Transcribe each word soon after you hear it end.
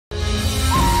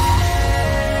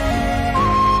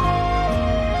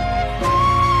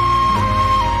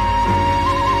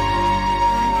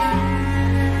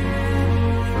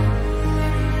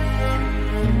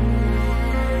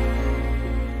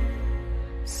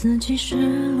四季是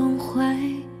轮回，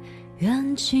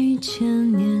缘起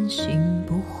千年心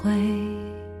不悔。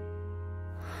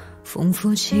风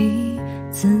拂起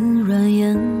自软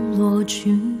烟落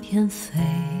君翩飞，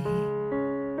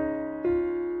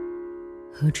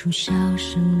何处笑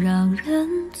声让人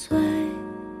醉？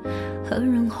何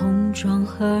人红妆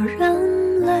何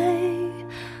人泪？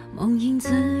梦影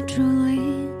自竹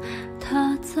林，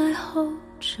他在后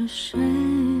着谁？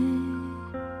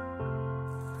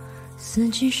四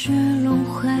季是轮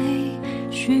回，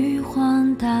虚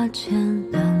幻大千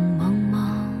两茫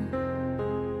茫。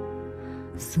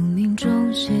宿命中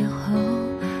邂逅，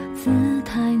姿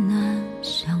态难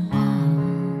相忘。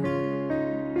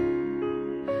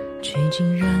曲尽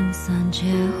人散皆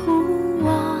无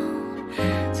望，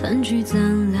残局怎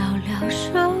寥寥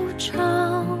收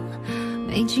场？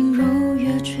美景如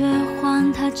月，却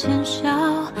换他浅笑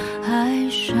哀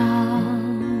伤。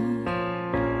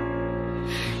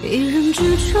一人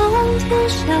之中天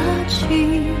下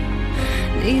情，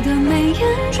你的眉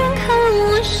眼专看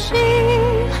我心。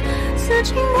此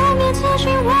情不灭，此心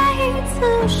唯一，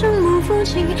此生不负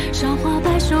情。韶华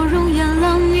白首，容颜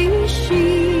浪一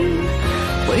心。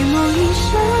回眸一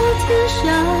笑，天下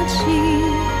情。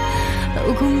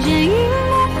镂空剑影，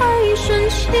莫换一瞬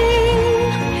情。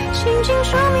倾尽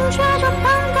生命，却这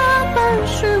般大半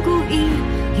是故意。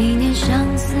一念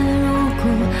相思如故，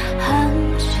含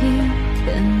情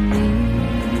天明。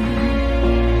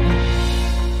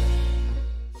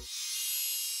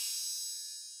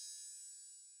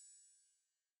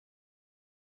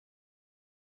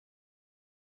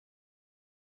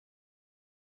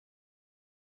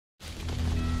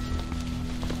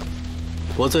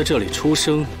我在这里出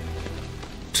生、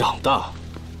长大，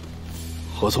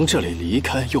我从这里离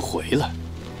开又回来。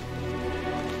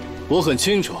我很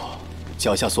清楚，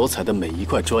脚下所踩的每一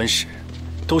块砖石，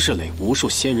都是累无数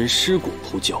先人尸骨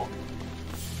铺就。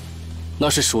那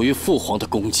是属于父皇的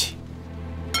功绩，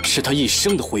是他一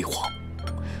生的辉煌。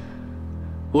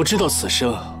我知道此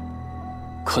生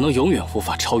可能永远无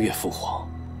法超越父皇，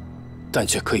但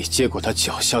却可以接过他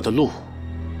脚下的路，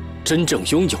真正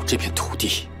拥有这片土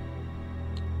地。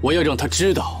我要让他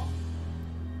知道，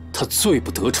他最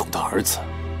不得宠的儿子，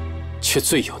却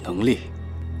最有能力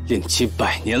令其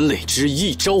百年累之，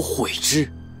一朝毁之，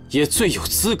也最有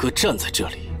资格站在这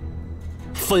里，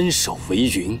翻手为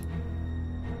云，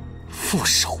覆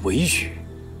手为雨。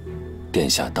殿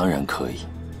下当然可以。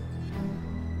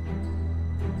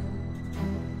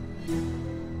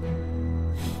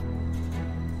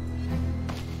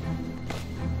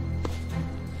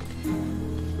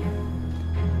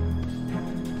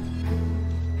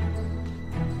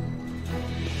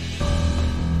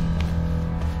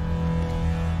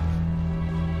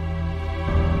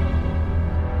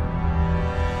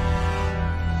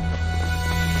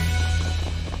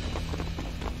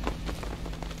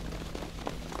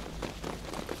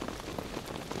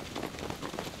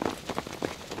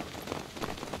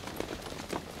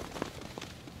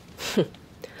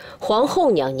皇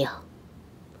后娘娘，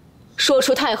说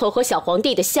出太后和小皇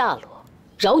帝的下落，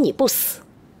饶你不死。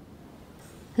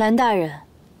蓝大人，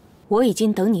我已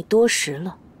经等你多时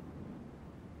了。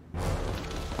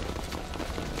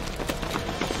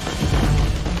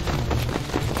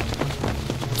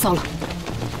糟了，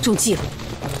中计了！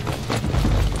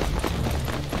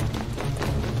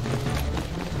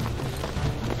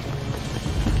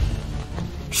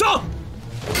上！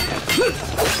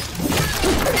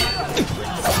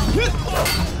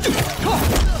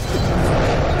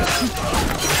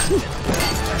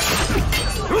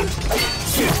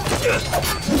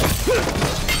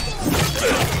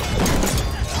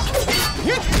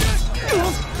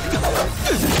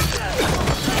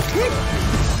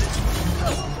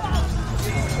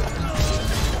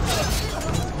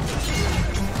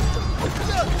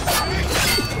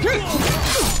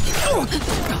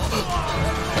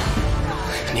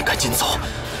你赶紧走，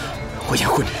我掩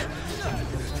护你。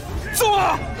走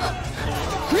啊！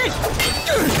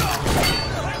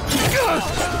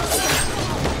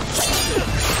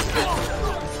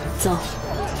走。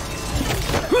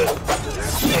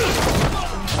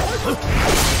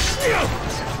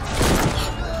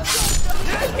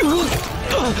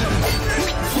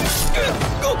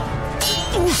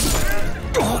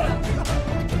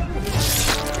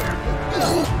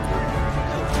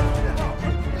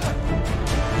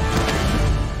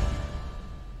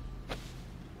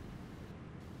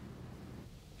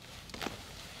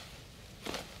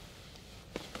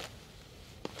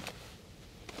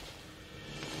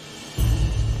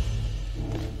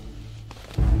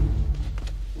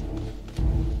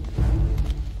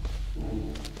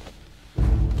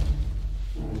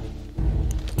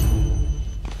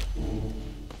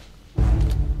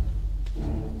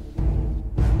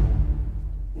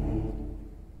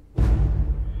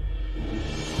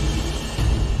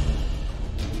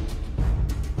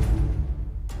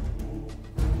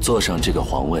坐上这个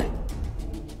皇位，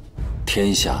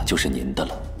天下就是您的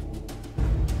了。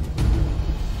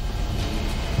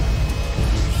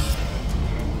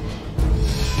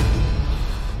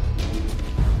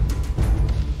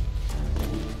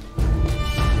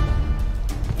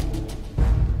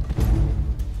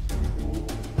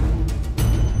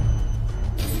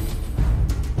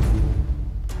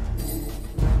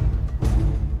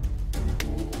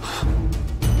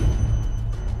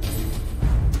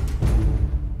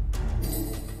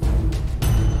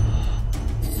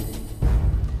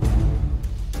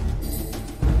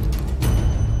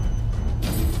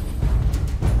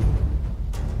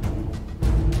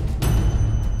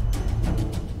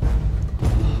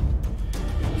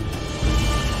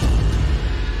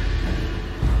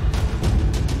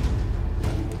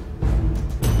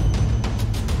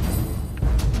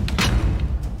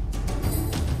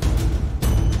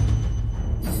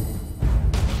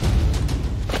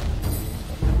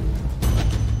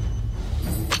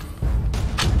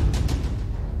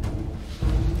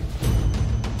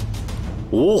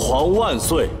吾皇万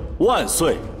岁万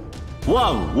岁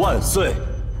万万岁！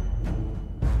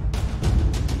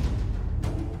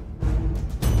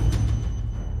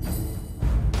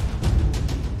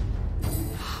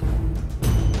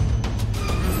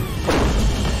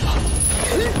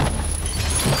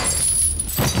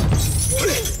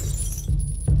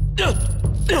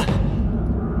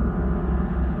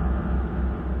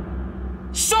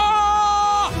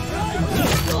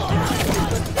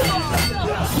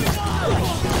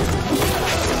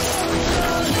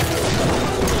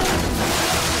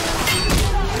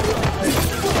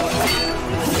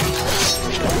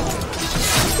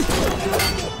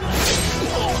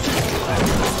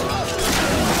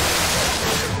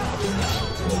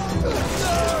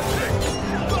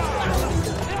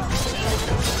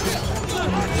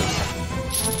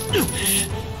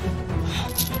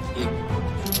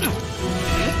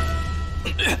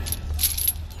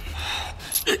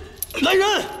来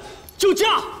人，救驾！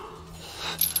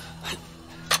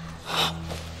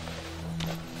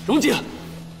荣景，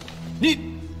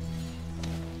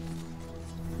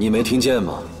你没听见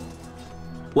吗？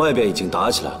外边已经打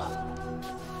起来了，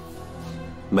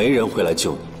没人会来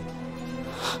救你。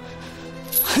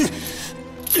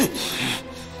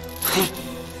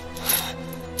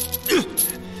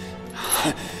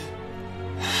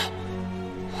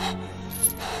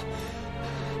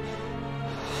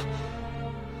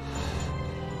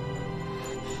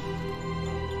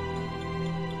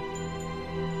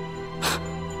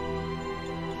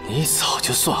你早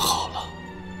就算好了，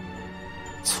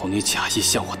从你假意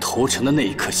向我投诚的那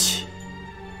一刻起，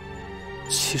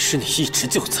其实你一直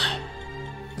就在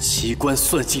机关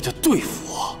算尽地对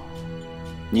付我。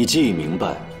你既已明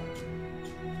白，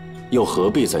又何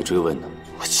必再追问呢？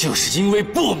我就是因为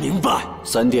不明白。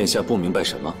三殿下不明白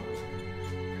什么？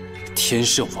天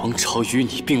圣王朝与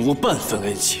你并无半分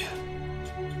恩情，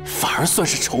反而算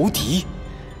是仇敌。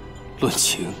论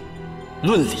情、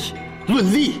论理、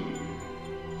论利，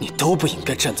你都不应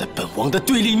该站在本王的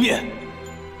对立面。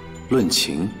论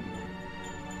情、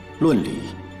论理、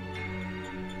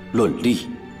论利，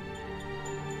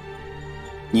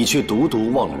你却独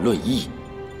独忘了论义。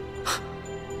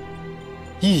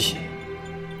义，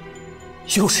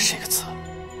又是这个字。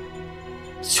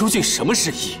究竟什么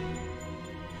是义？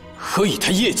何以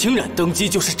他叶青染登基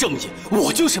就是正义，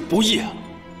我就是不义啊？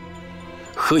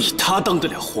何以他当得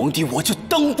了皇帝，我就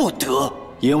当不得？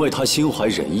因为他心怀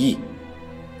仁义。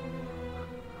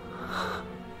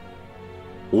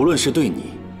无论是对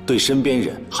你、对身边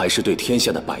人，还是对天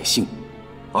下的百姓，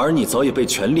而你早已被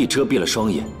权力遮蔽了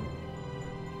双眼。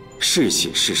嗜血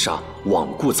嗜杀，罔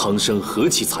顾苍生，何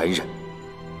其残忍！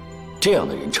这样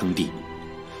的人称帝，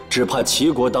只怕齐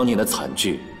国当年的惨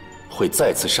剧会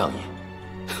再次上演。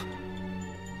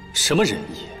什么仁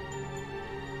义，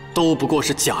都不过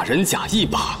是假仁假义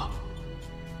罢了。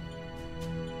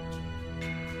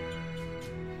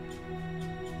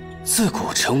自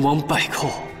古成王败寇，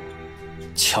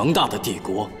强大的帝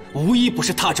国无一不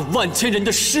是踏着万千人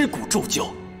的尸骨铸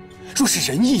就。若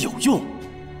是仁义有用，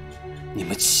你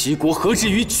们齐国何至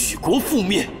于举国覆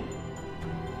灭？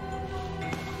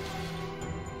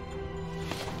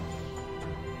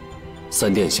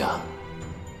三殿下，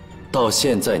到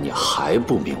现在你还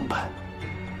不明白，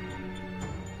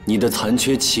你的残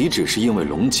缺岂止是因为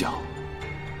龙角，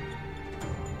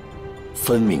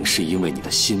分明是因为你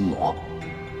的心魔。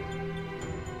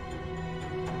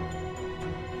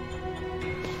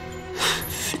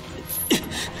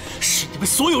是你们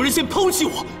所有人先抛弃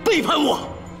我，背叛我。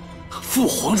父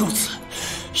皇如此，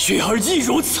月儿亦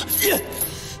如此。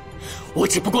我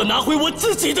只不过拿回我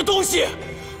自己的东西。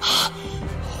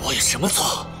我有什么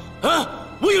错？啊，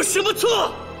我有什么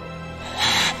错？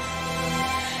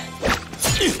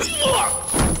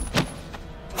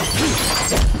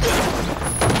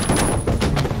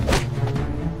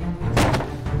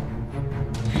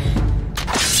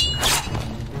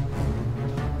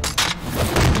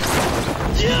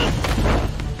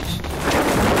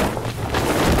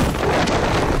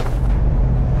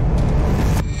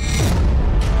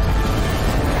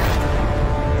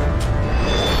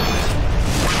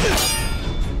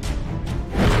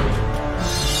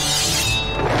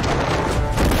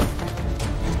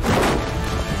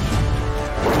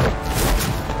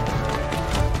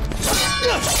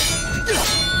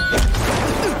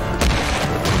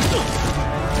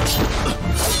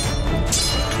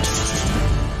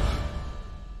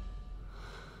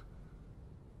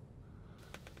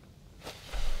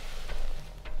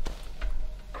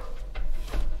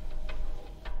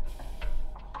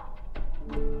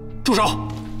住手！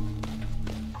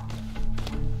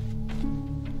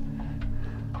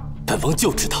本王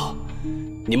就知道，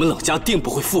你们冷家定不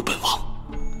会负本王。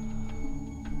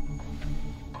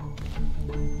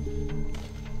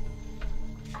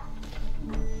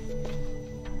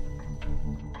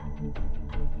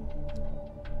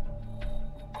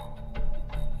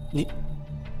你，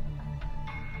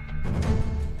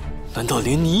难道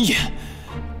连你也？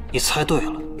你猜对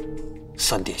了，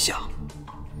三殿下。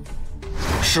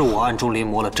是我暗中临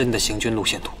摹了真的行军路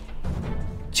线图，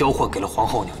交换给了皇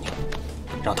后娘娘，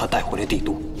让她带回了帝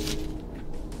都。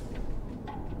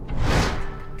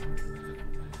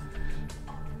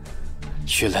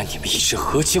原来你们一直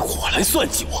合起伙来算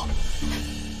计我。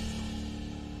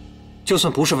就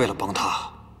算不是为了帮她，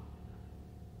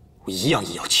我一样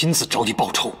也要亲自找你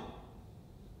报仇。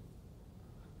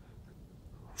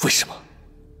为什么？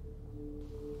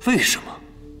为什么？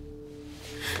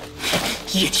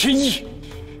叶天意。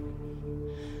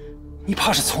你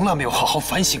怕是从来没有好好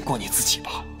反省过你自己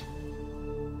吧？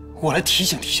我来提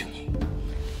醒提醒你，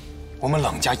我们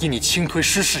冷家因你轻推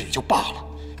失事也就罢了，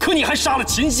可你还杀了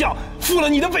秦相，负了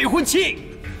你的未婚妻。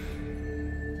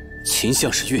秦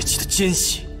相是岳姬的奸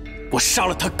细，我杀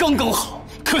了他刚刚好。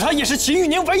可他也是秦玉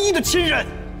宁唯一的亲人，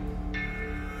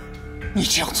你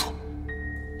这样做，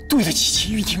对得起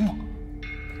秦玉宁吗？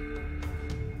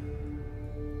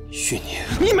玉宁，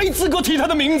你没资格提他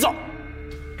的名字。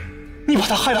你把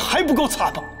他害得还不够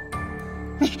惨吗？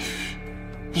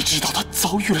你知道她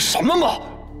遭遇了什么吗？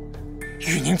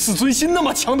玉宁自尊心那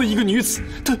么强的一个女子，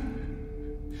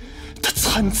她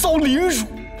惨遭凌辱，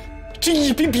这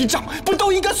一笔笔账不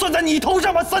都应该算在你头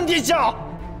上吗？三殿下，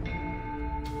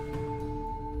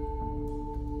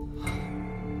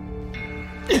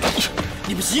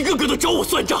你们一个个都找我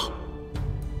算账，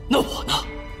那我呢？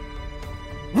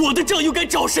我的账又该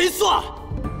找谁算？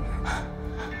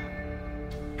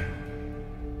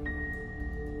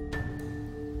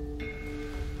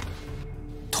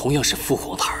同样是父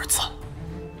皇的儿子，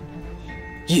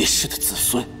叶氏的子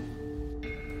孙，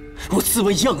我自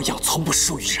问样样从不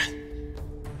输于人，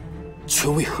却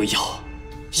为何要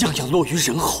样样落于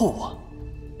人后啊？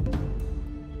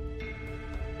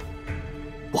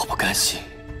我不甘心，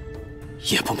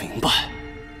也不明白。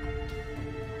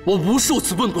我无数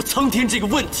次问过苍天这个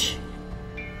问题，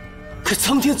可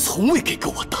苍天从未给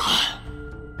过我答案。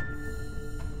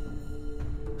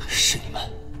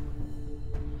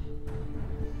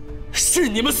是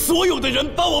你们所有的人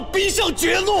把我逼上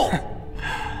绝路，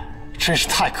真是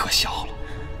太可笑了。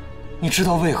你知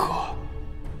道为何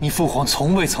你父皇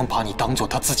从未曾把你当做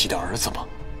他自己的儿子吗？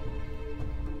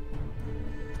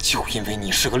就因为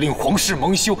你是个令皇室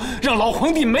蒙羞，让老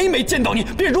皇帝每每见到你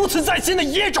便如此在心的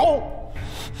野种。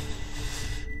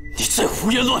你再胡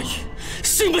言乱语，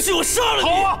信不信我杀了你？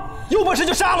好啊，有本事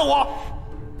就杀了我！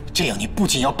这样你不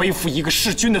仅要背负一个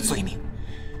弑君的罪名，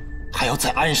还要再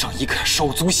安上一个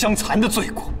手足相残的罪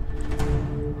过，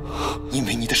因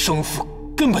为你的生父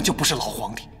根本就不是老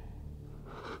皇帝，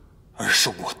而是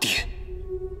我爹。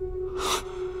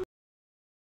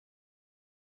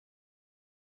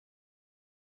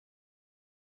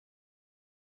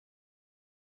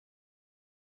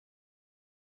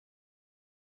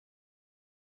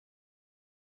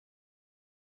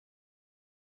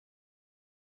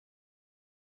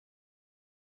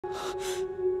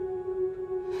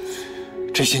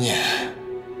这些年，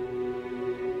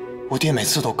我爹每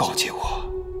次都告诫我，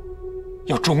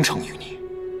要忠诚于你，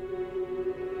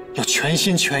要全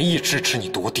心全意支持你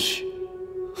夺嫡。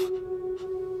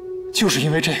就是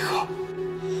因为这个，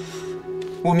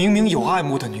我明明有爱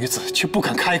慕的女子，却不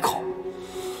敢开口，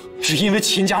只因为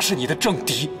秦家是你的政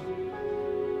敌。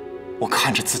我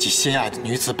看着自己心爱的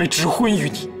女子被指婚于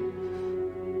你，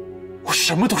我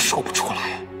什么都说不出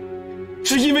来。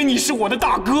是因为你是我的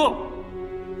大哥。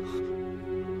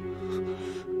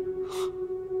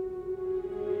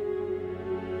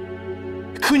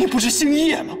可你不是姓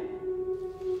叶吗？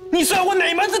你算我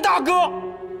哪门子大哥？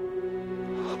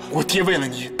我爹为了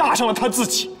你搭上了他自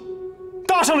己，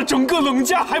搭上了整个冷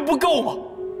家，还不够吗？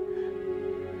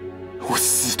我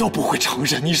死都不会承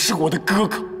认你是我的哥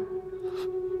哥。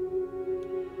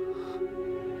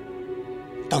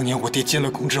当年我爹进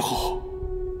了宫之后，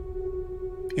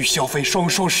与萧妃双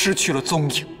双失去了踪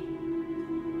影。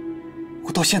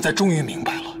我到现在终于明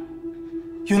白了，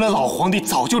原来老皇帝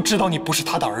早就知道你不是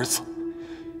他的儿子，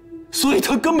所以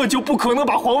他根本就不可能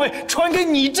把皇位传给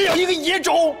你这样一个野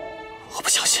种。我不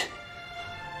相信，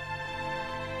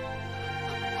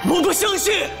我不相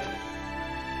信，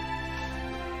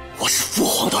我是父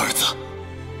皇的儿子，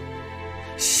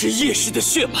是叶氏的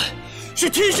血脉，是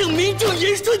天生名正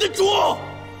言顺的主。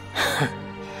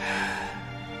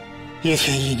叶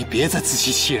天意，你别再自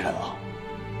欺欺人了。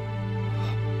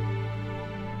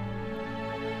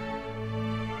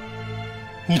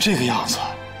你这个样子，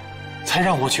才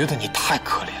让我觉得你太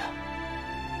可怜。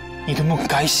你的梦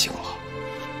该醒了，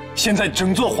现在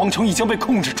整座皇城已经被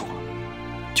控制住了，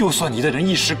就算你的人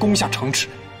一时攻下城池，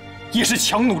也是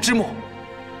强弩之末，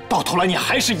到头来你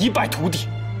还是一败涂地。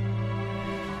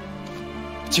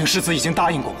景世子已经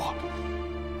答应过我，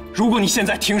如果你现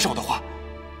在停手的话，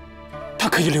他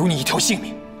可以留你一条性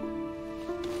命。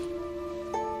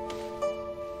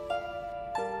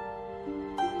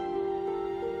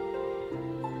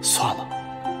算了，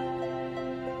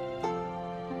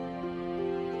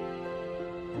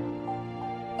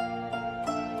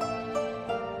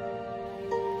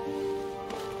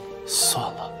算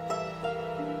了，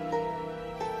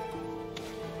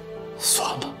算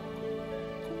了，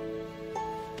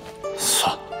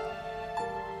算了，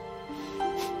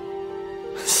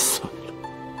算了。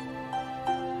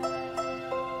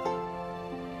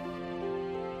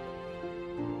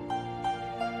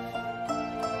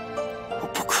我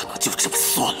不可能就这么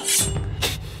算了。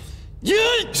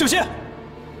小心！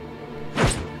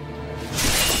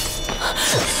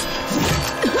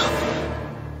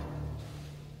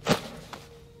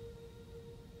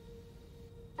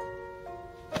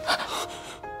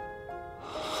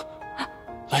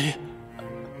兰姨，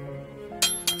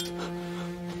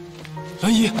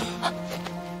兰姨，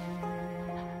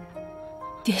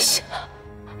殿下，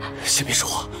先别说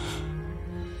话。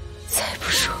再不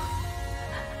说，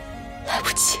来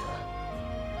不及了。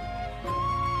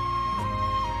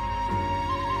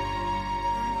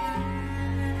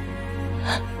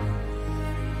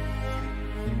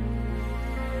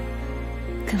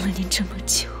跟了您这么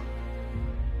久，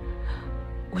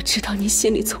我知道您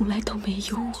心里从来都没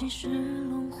有我，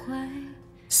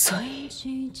所以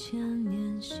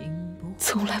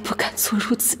从来不敢做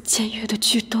如此僭越的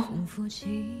举动。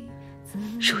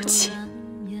如今，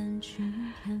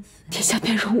殿下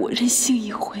便容我任性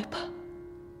一回吧。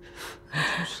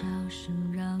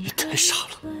你太傻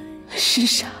了。是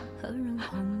傻，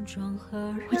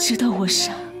我知道我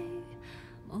傻。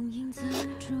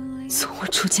从我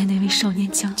初见那位少年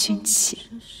将军起，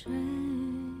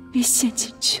便陷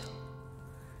进去了。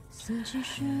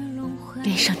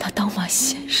恋上他刀马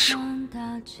娴熟，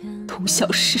通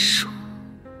晓诗书，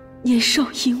年少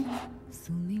英武，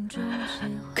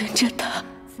跟着他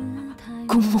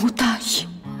共谋大业，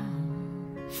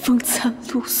风餐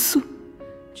露宿。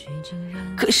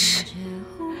可是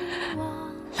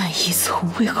兰姨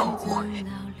从未后悔。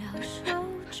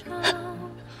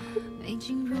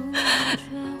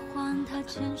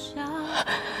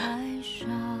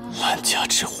兰家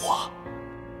之花，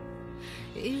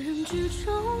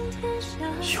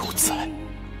有在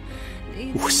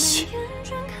无心。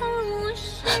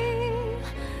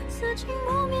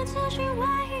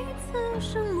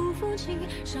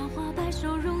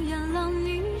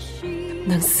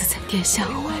能死在殿下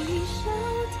怀里，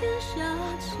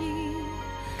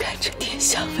看着殿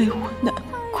下为我难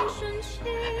过，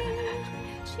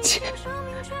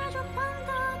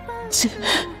这兰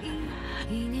姨，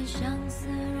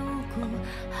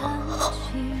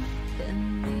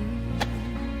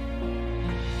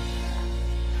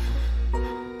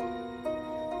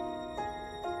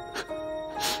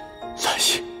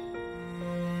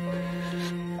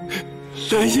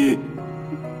兰姨，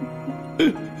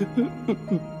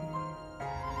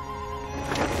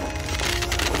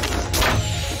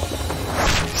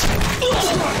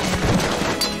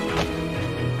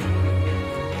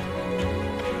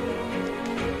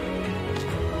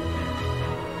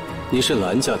你是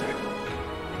兰家的人？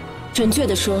准确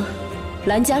地说，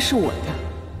兰家是我的，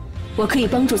我可以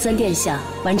帮助三殿下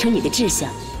完成你的志向。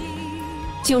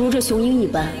就如这雄鹰一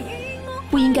般，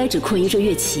不应该只困于这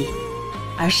乐旗，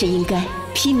而是应该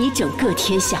披靡整个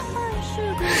天下。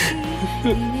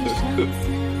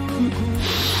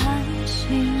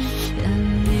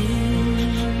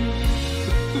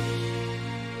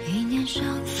一念相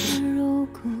思入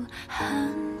骨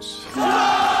寒秋。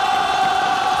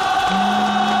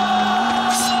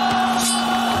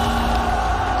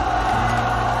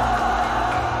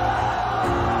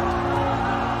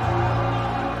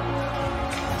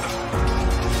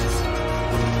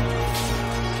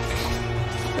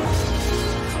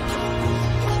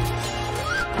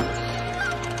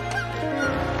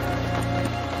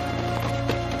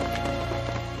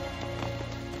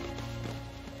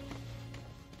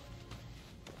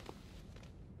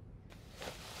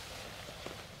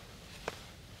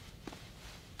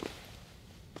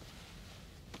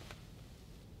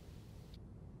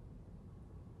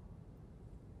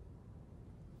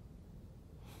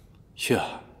月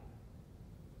儿，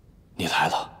你来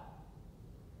了。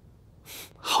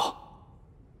好，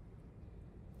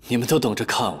你们都等着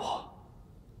看我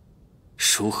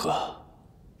如何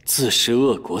自食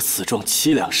恶果，死状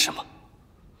凄凉，是吗？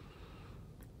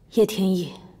叶天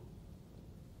意，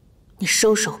你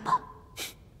收手吧。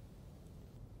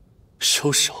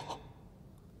收手？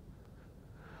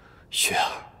月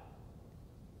儿，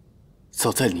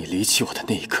早在你离弃我的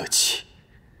那一刻起，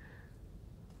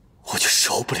我就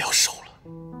收不了手了。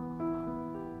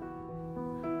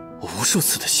我无数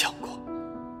次的想过，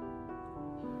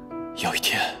有一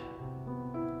天，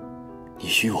你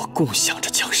与我共享着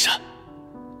江山。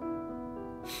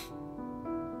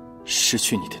失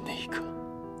去你的那一刻，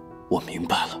我明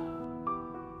白了，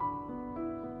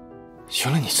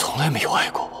原来你从来没有爱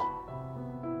过我。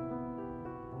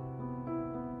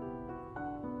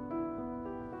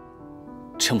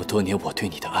这么多年，我对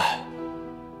你的爱，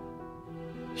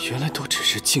原来都只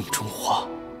是镜中花，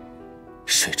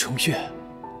水中月。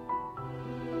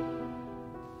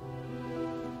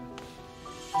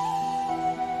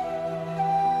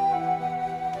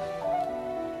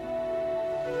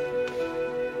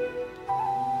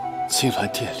金銮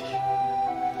殿里，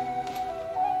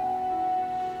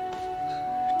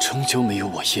终究没有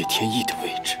我叶天意的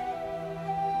位置。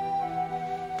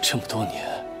这么多年，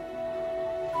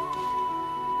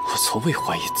我从未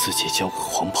怀疑自己将会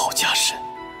黄袍加身，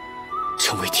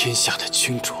成为天下的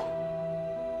君主。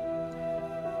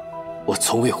我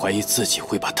从未怀疑自己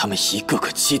会把他们一个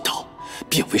个击倒，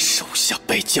变为手下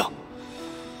败将。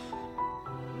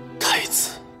太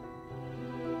子、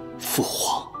父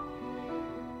皇、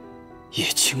叶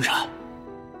清然，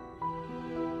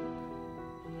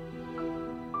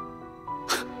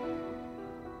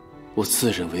我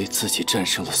自认为自己战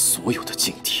胜了所有的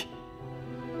劲敌，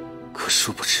可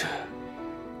殊不知，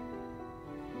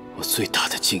我最大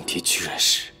的劲敌居然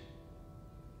是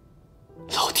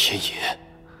老天爷。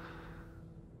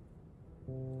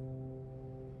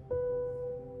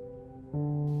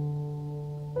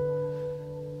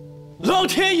老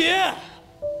天爷，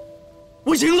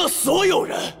我赢了所有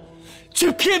人，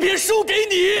却偏偏输给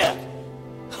你。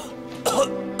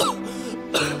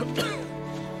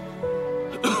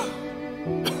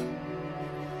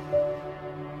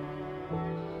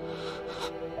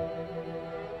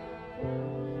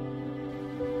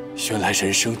原来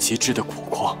人生极致的苦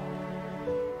况，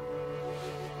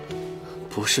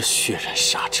不是血染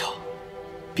沙场，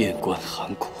遍观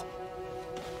寒骨；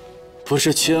不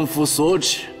是千夫所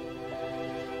指，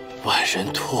万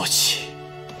人唾弃；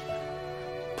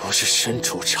不是身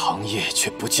处长夜却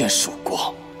不见曙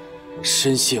光，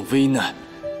身陷危难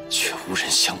却无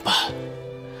人相伴；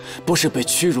不是被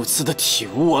屈辱刺得体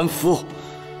无完肤，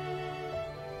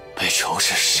被仇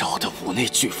视烧得五内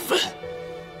俱焚。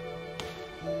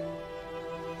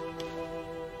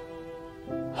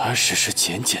而只是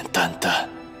简简单单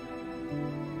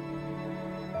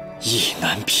“意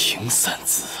难平”3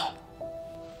字啊！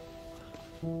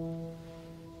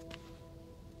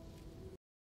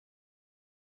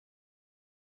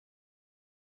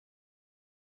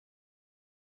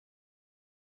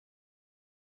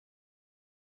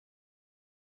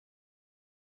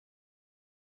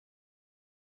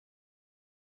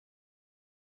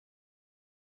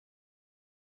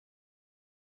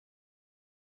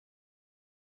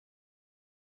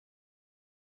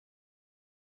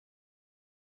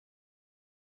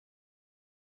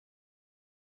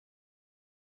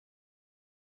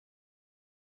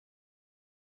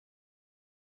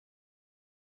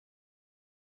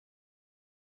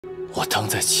我当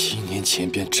在7年前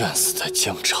便战死在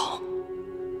疆场，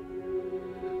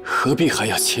何必还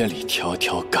要千里迢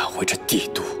迢赶回这帝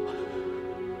都，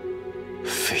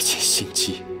费尽心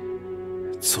机，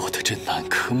做的这南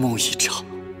柯梦一场？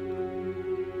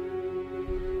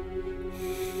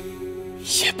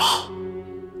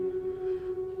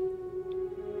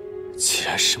既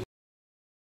然是……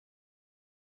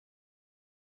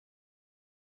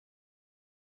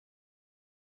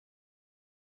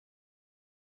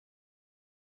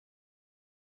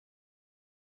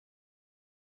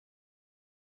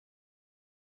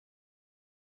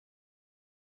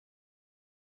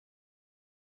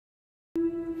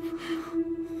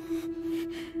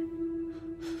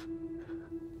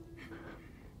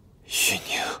玉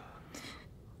宁，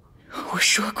我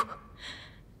说过，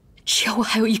只要我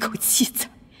还有一口气在，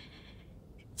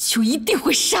就一定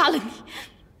会杀了你。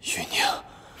玉宁，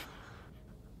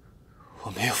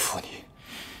我没有负你，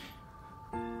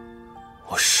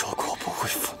我说过我不会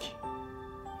负你。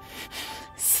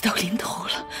死到临头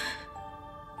了，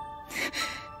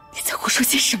你在胡说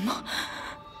些什么？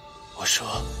我说，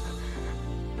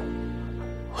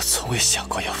我从未想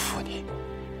过要负你。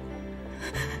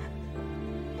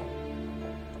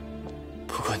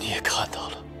不过你也看到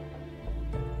了，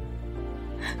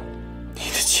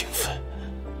你的情分，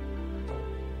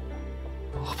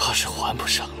我怕是还不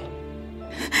上了。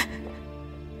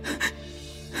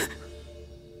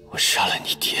我杀了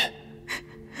你爹，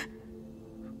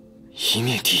一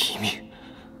命抵一命，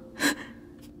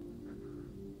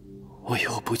我以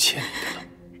后不欠你的了。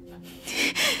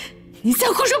你在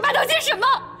胡说八道些什么？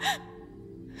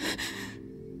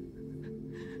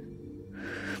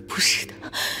不是的，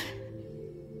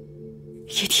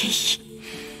叶天意，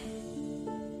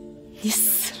你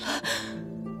死了，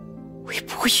我也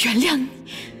不会原谅你。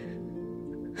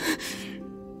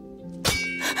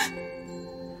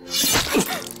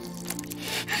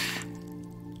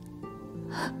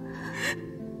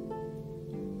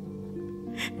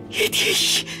叶天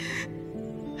意，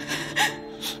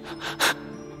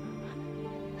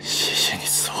谢谢你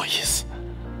赐我一死，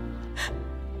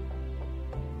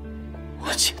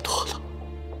我解脱了。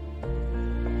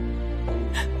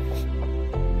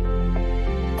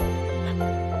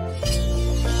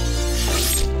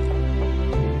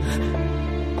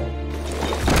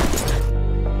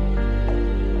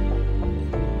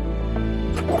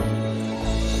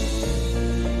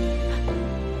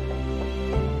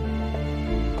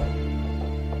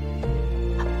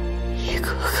叶哥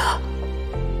哥。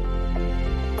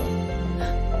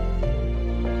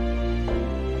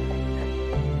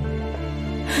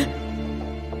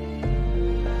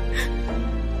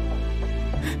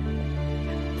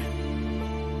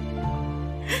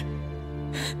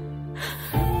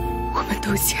我们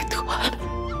都解脱了。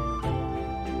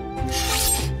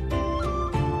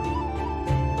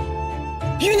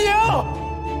玉宁，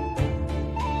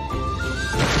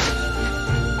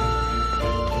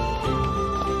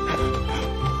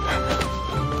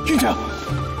玉宁，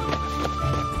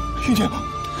玉宁，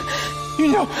玉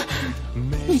宁，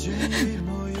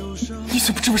你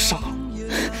怎么这么傻？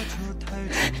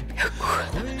别哭了，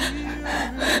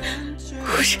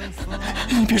哭什么？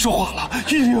你别说话了，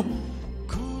玉宁。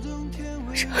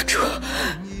少主，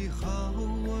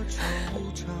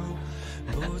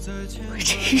我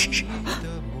这一生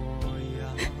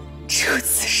只有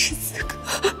此时此刻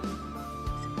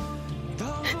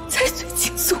才最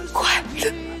轻松快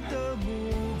乐。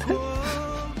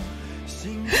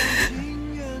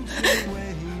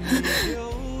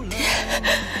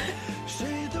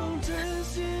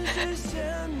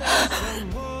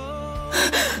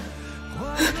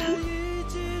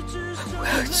我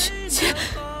要去见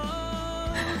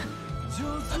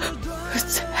我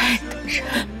最爱的人。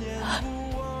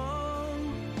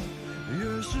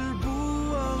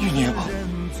玉宁，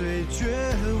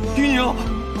玉宁，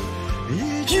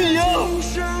玉宁！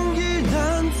已难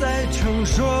再成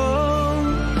双，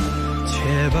且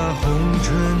把红尘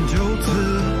就此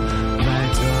埋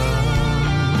葬。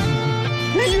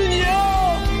玉宁！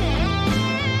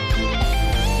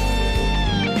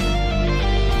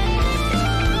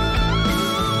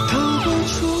逃不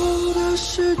出的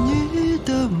是你的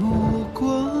目光，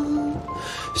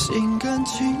心甘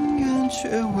情愿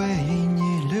却为你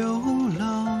流浪。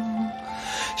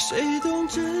谁懂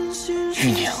真心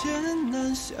是艰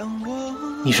难相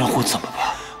忘？你让我怎么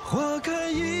办？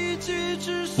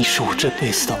你是我这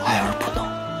辈子的爱而不能，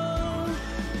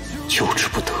求之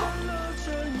不得。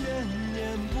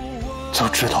早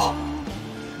知道，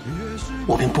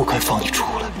我便不该放你出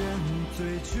来。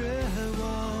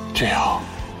这样，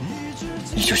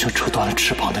你就像折断了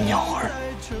翅膀的鸟儿，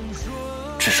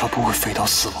至少不会飞到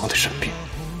死亡的身边。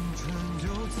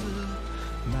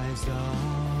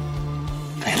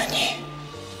为了你，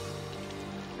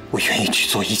我愿意去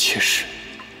做一切事。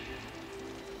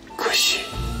可惜，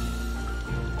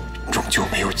终究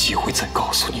没有机会再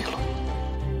告诉你了。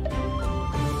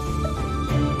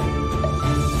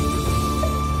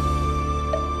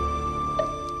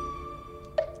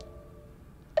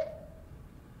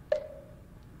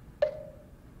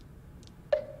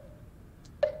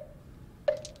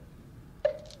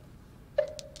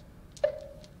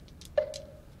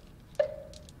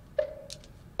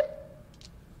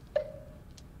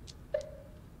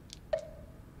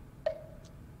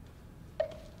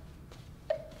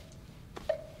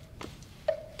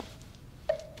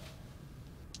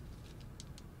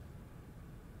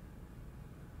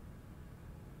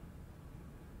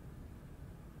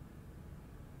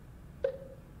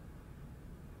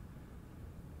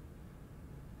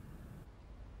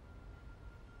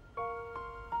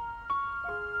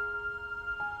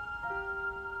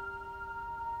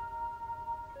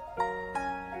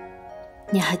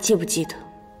你还记不记得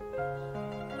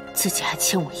自己还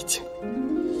欠我一件？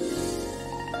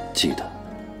记得。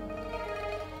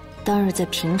当日在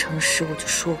平城时我就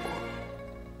说过，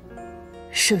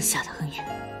剩下的恩怨，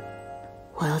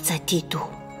我要在帝都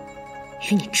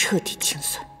与你彻底清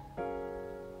算。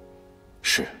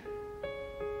是，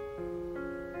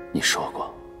你说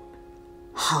过。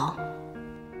好，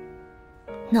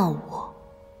那我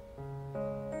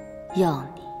要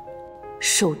你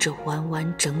受这完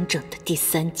完整整的第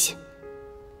3剑，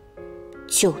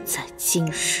就在今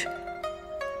日，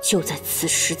就在此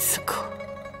时此刻。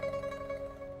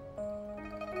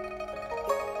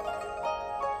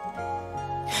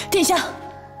殿下，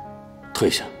退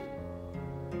下。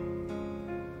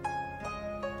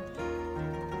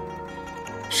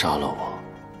杀了我，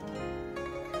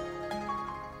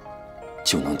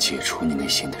就能解除你内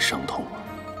心的伤痛吗？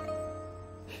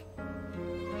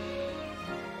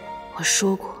我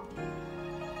说过，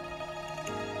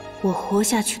我活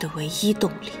下去的唯一动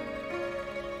力，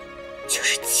就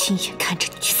是亲眼看着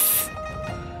你去死。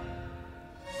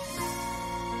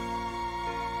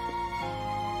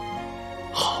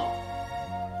好。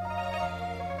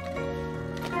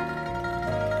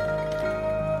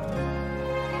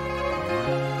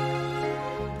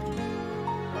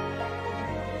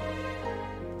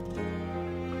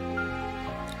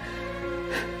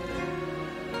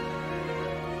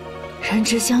人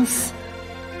之将死，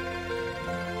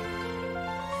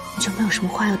你就没有什么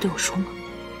话要对我说吗？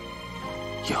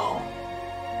有，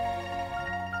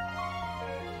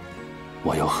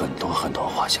我有很多很多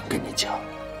话想跟你讲，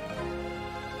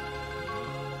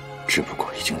只不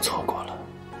过已经错过了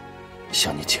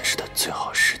向你解释的最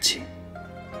好时机。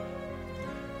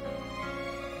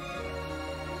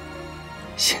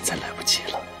现在来不及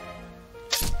了。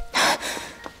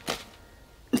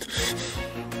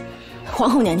皇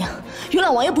后娘娘，云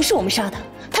岚王爷不是我们杀的，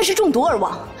他是中毒而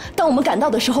亡。当我们赶到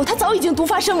的时候，他早已经毒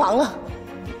发身亡了。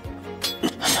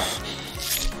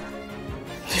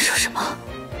你说什么？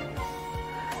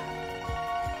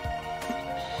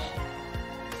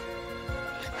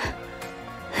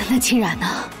那清然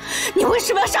呢？你为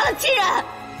什么要杀了清然？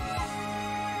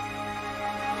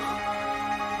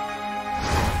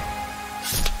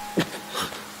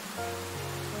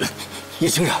叶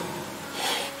清然，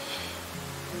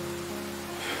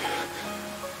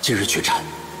今日决战，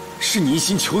是你一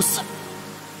心求死，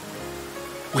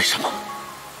为什么？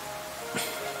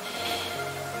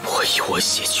我以我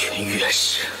血全月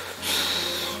时，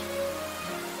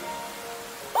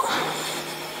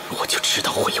我就知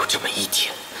道会有这么一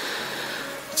天。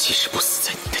即使不死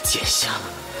在你的剑下，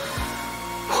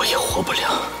我也活不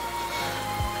了。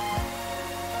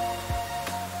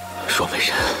若美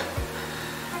人，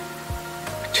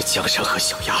这江山和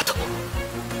小丫头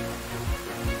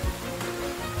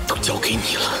都交给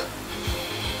你了，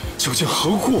究竟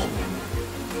何故？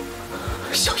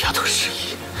小丫头失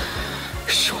忆，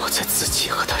是我在自己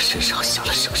和她身上下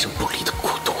了生生不离的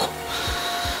蛊毒。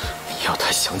你要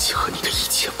她想起和你的一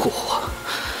切过往，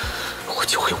我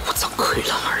就会五脏溃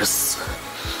烂而死。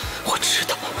我知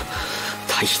道，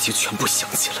她已经全部想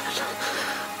起来了，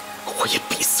我也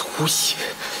必死无疑，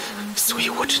所以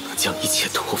我只能将一切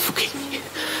托付给你，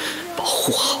保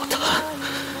护好她。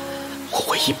我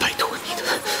唯一拜托你的，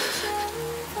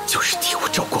就是替我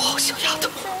照顾好小丫头。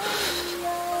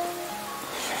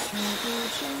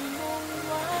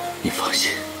你放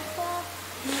心，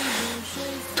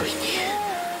对你，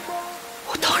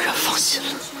我当然放心了。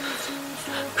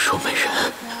若美人，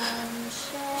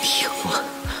你赢了，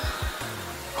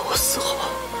我死后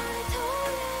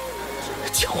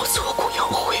将我挫骨扬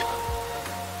灰吧。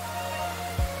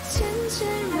渐渐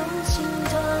融进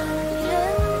断人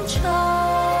肠，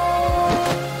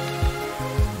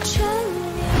趁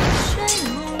你睡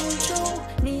梦中，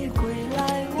你归来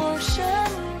我身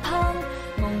旁，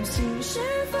梦醒时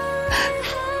分和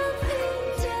平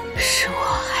渐。是我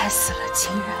害死了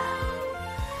清然。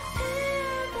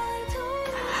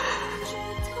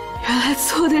原来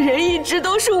错的人一直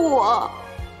都是我，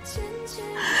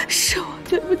是我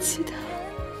对不起他，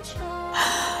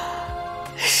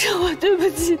是我对不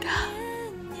起他。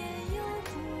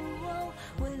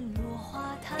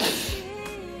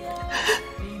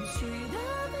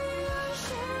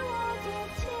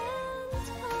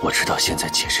我知道现在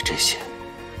解释这些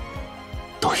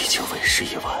都已经为时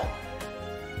已晚，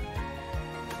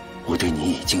我对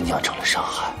你已经酿成了伤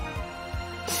害。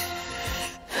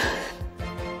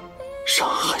伤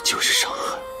害就是伤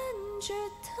害，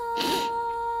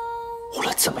无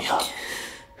论怎么样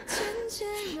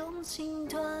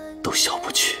都消不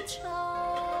去，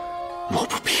抹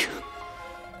不平。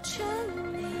趁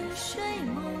你睡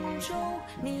梦中，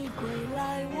你归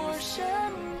来我身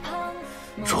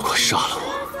如果杀了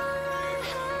我，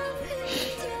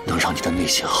能让你的内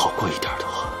心好过一点的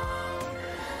话，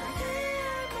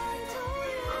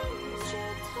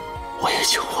我也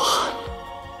就完了。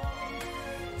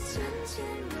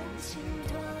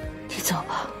你走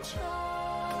吧，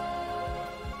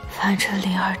反正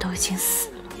灵儿都已经死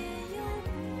了，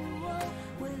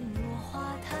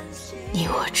你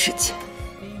我之间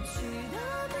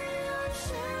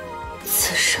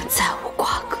此生再无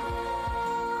瓜葛。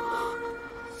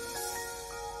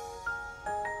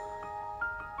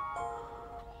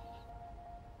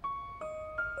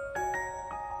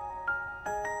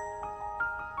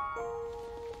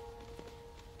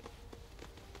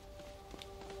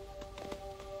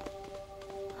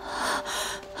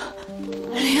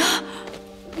灵儿，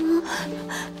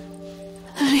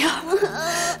灵儿，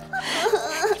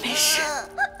你没事。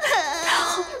然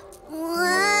后，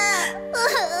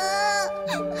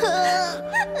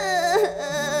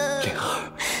灵儿，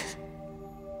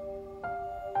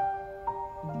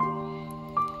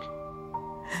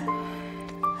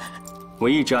我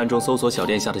一直暗中搜索小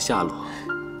殿下的下落，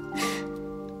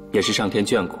也是上天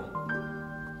眷顾，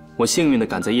我幸运地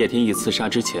赶在叶天意刺杀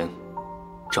之前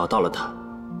找到了他。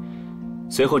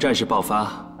随后战事爆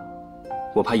发，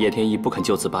我怕叶天意不肯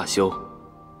就此罢休，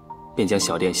便将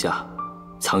小殿下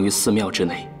藏于寺庙之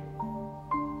内。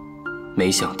没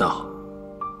想到，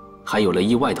还有了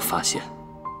意外的发现。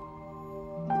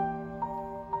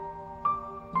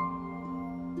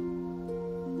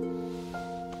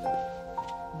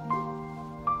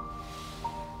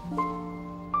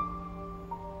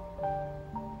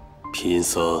贫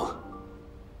僧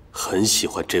很喜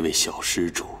欢这位小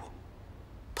施主。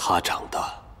他长得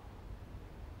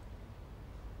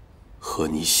和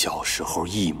你小时候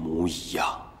一模一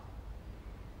样。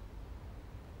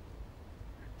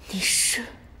你是？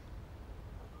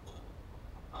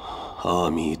阿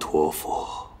弥陀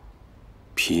佛，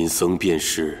贫僧便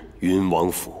是云王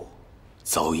府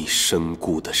早已身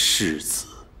故的世子，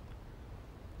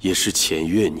也是浅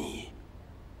月你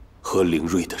和灵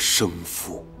瑞的生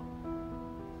父。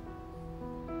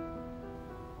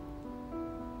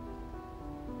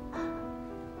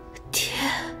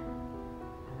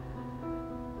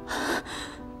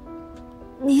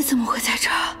你怎么会在这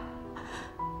儿？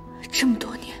这么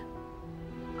多年，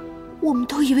我们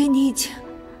都以为你已经……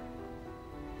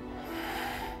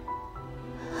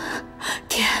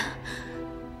天，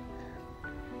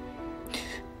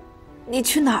你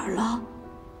去哪儿了？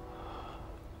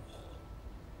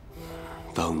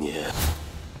当年，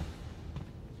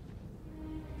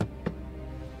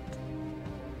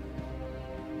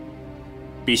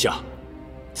陛下，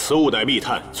此物乃密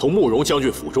探从慕容将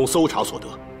军府中搜查所得。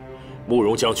慕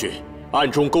容将军暗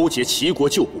中勾结齐国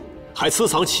旧部，还私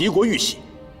藏齐国玉玺，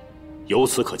由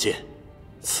此可见，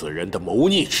此人的谋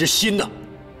逆之心呢？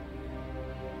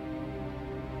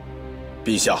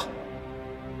陛下，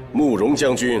慕容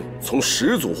将军从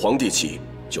始祖皇帝起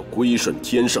就归顺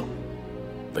天圣，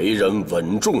为人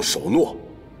稳重守诺，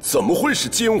怎么会是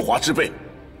奸猾之辈？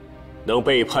能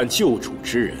背叛旧主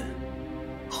之人，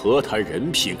何谈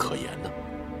人品可言呢？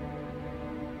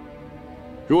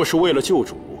若是为了旧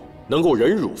主能够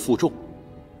忍辱负重，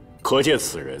可见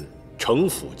此人城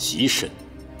府极深，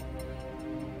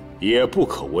也不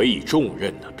可委以重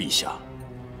任呢，陛下。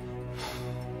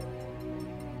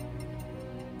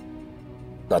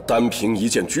那单凭一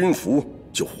件军服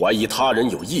就怀疑他人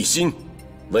有异心，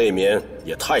未免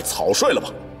也太草率了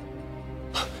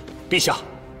吧？陛下，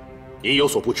您有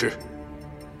所不知，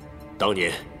当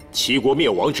年齐国灭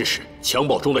亡之时，襁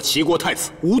褓中的齐国太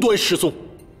子无端失踪，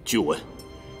据闻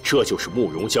这就是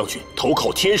慕容将军投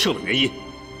靠天圣的原因。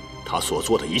他所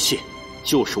做的一切，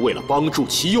就是为了帮助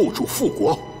其幼主复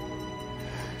国，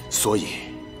所以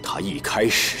他一开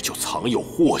始就藏有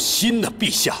祸心呢，陛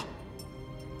下。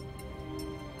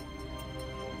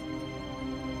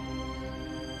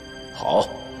好，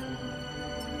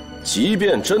即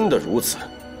便真的如此，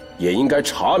也应该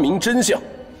查明真相，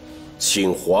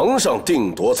请皇上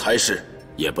定夺才是，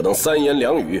也不能三言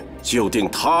两语就定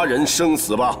他人生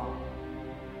死吧。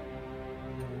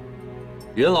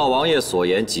云老王爷所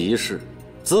言极是，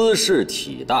兹事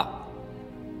体大，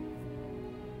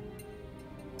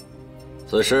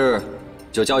此事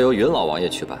就交由云老王爷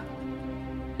去办，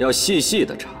要细细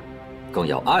的查，更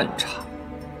要暗查。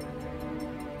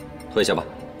退下吧。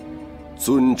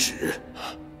遵旨。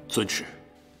遵旨。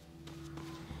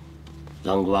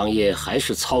冷王爷还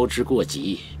是操之过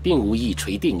急，并无一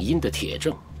锤定音的铁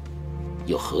证，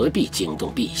又何必惊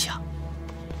动陛下？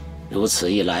如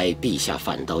此一来，陛下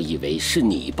反倒以为是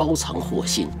你包藏祸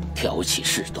心，挑起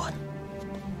事端。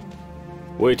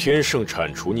为天圣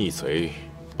铲除逆贼，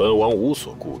本王无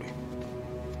所顾虑。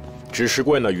只是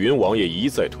怪那云王爷一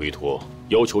再推脱，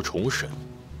要求重审。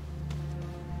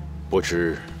不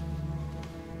知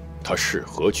他是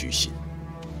何居心？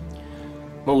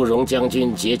慕容将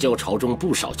军结交朝中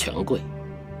不少权贵，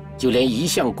就连一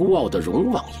向孤傲的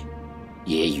荣王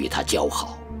爷也与他交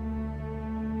好。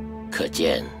可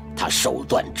见他手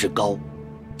段之高，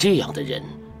这样的人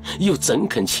又怎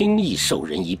肯轻易授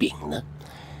人以柄呢？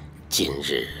今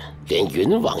日连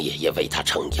云王爷也为他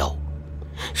撑腰，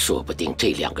说不定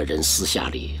这两个人私下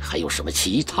里还有什么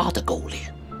其他的勾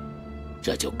连，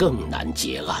这就更难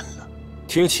结案了。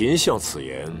听秦相此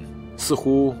言，似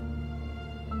乎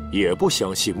也不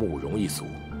相信慕容一族。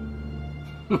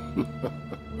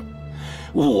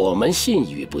我们信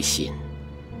与不信，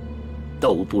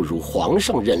都不如皇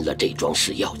上认了这桩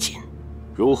事要紧。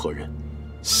如何认？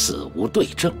死无对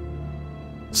证，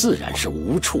自然是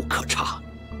无处可查。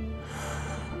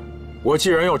我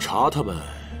既然要查他们，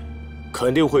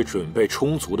肯定会准备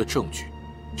充足的证据，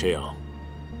这样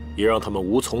也让他们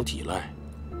无从抵赖。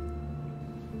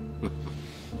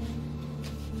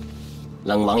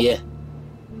冷王爷，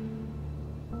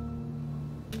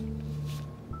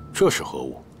这是何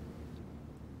物？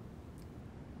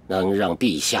能让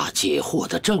陛下解惑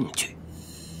的证据。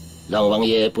冷王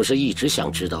爷不是一直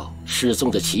想知道失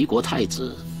踪的齐国太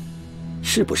子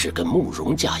是不是跟慕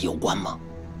容家有关吗？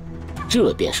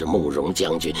这便是慕容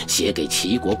将军写给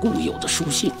齐国故友的书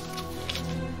信，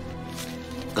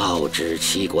告知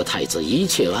齐国太子一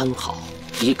切安好，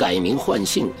已改名换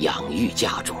姓养育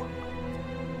家中。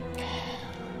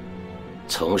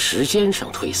从时间上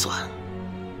推算，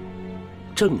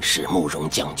正是慕容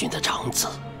将军的长子。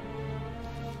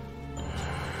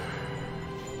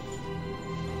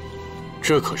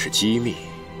这可是机密，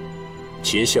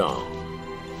秦相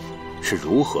是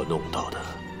如何弄到的？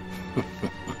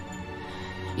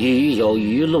鱼有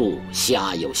鱼路，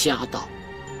虾有虾道，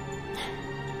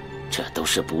这都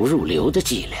是不入流的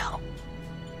伎俩，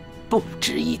不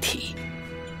值一提。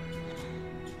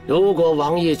如果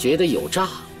王爷觉得有诈，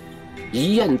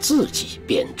一验自己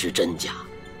便知真假。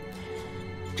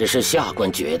只是下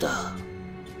官觉得，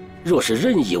若是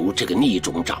任由这个逆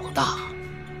种长大，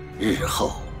日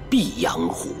后必养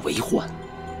虎为患。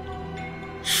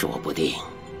说不定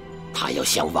他要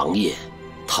向王爷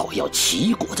讨要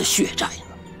齐国的血债呢，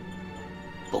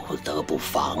不得不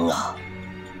防啊！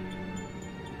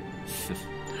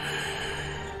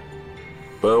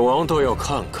本王倒要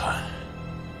看看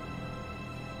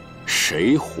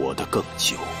谁活得更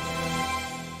久。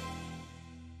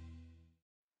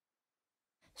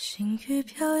星雨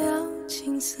飘摇，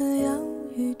青丝摇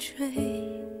欲坠，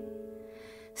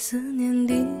思念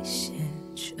滴血，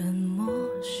沉默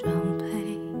伤悲，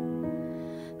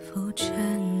浮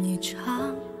沉一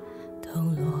场，抖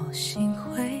落心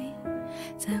灰，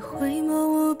在回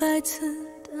眸500次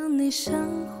等你相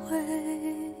会。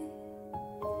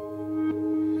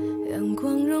阳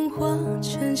光融化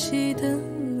晨曦的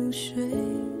露水，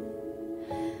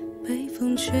北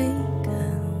风吹干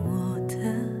我的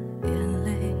眼泪，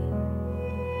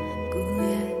孤夜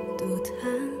独叹，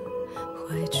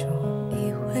怀中一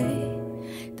回，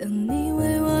等你为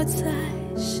我在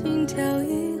心跳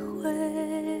一回。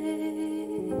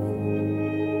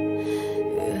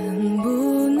愿不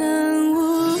能无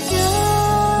恙，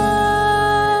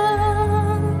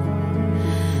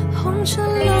红尘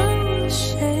了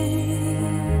谁？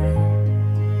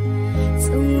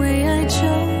曾为爱皱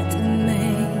的眉，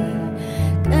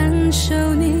感受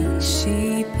你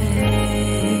喜悲。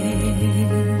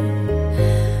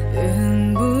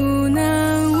愿不能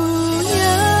无恙，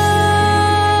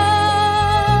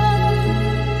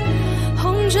红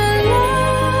尘了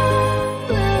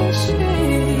谁？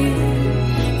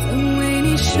曾为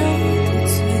你受的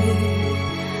罪，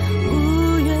无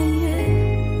怨也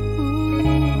无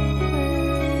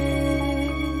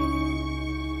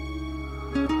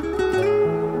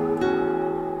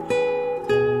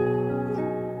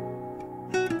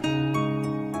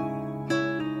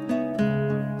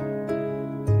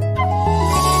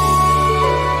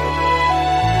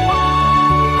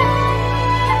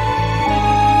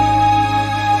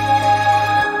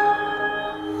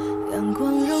阳光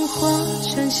融化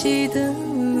晨曦的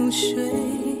露水，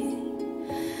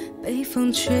北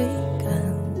风吹干